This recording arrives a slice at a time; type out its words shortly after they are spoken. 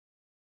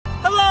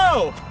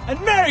Hello, and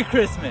Merry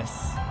Christmas!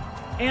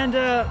 And,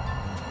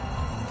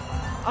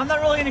 I'm not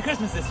really into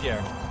Christmas this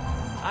year.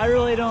 I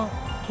really don't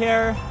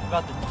care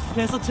about the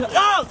mistletoe.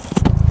 Oh!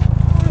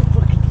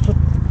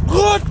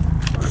 What?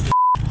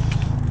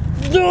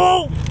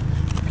 No!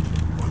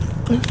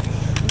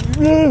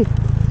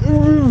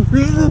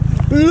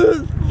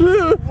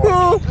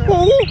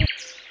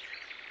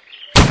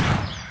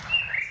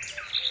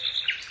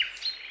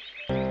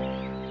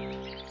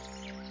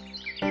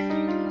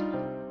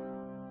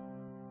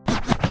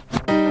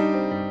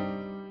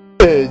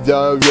 It's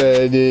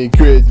already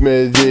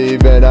Christmas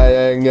Eve and I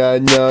ain't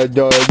got no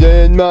toys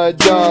in my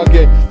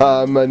stocking.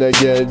 I'm gonna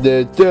get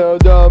this till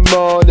the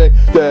morning,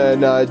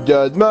 then I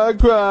just might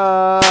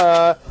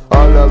cry.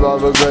 All I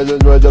want for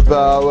Christmas was the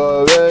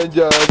Power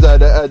Rangers,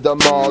 and at the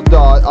mall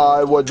thought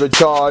I was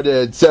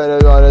retarded.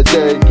 Sent it on a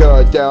take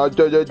her down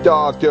to the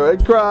doctor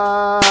and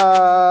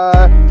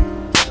cry.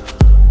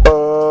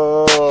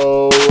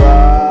 Oh,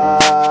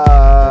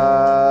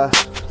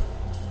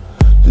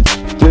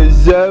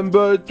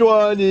 December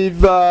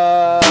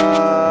 25.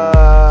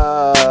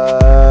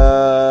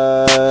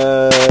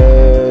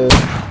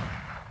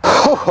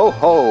 Ho ho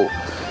ho!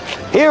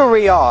 Here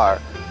we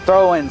are,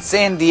 throwing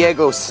San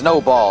Diego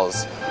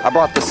snowballs. I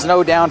brought the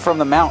snow down from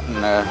the mountain.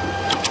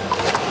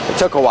 It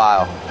took a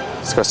while.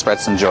 Let's go spread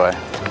some joy.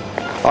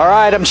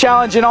 Alright, I'm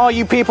challenging all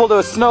you people to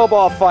a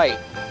snowball fight.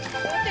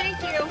 No,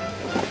 thank you.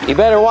 You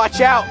better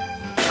watch out.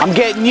 I'm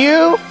getting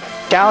you,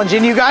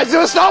 challenging you guys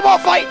to a snowball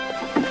fight.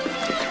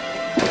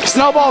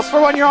 Snowballs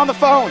for when you're on the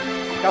phone.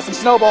 Got some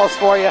snowballs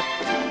for you.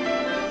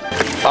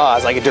 Oh,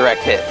 it's like a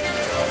direct hit.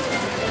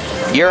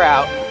 You're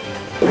out.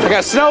 I got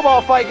a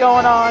snowball fight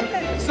going on.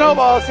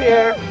 Snowballs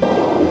here.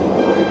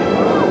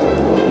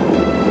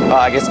 Oh,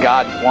 I guess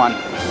God won.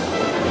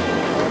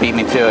 Beat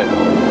me to it.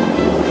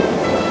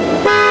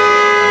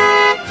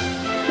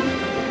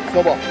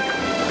 Snowball.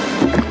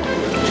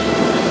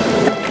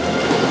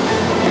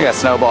 I got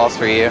snowballs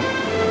for you.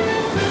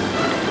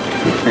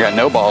 I got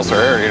no balls for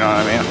her, you know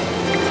what I mean?